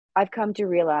I've come to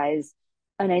realize,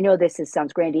 and I know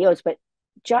sounds grandiose, but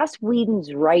Joss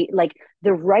Whedon's like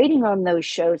the writing on those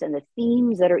shows and the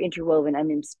themes that are interwoven. I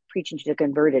mean, preaching to the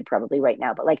converted probably right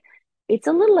now, but like it's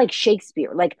a little like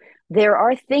Shakespeare. Like there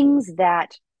are things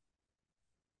that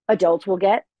adults will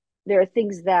get. There are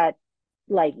things that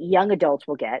like young adults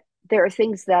will get. There are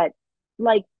things that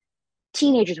like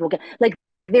teenagers will get. Like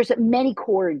there's many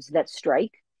chords that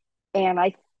strike, and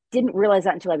I didn't realize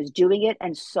that until I was doing it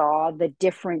and saw the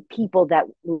different people that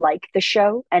like the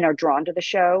show and are drawn to the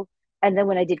show. And then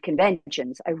when I did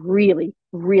conventions, I really,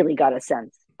 really got a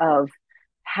sense of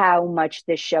how much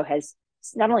this show has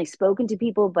not only spoken to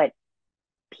people, but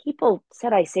people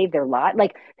said I saved their lot,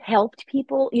 like helped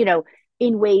people,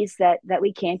 in ways that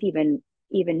we can't even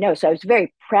know. So I was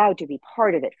very proud to be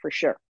part of it for sure.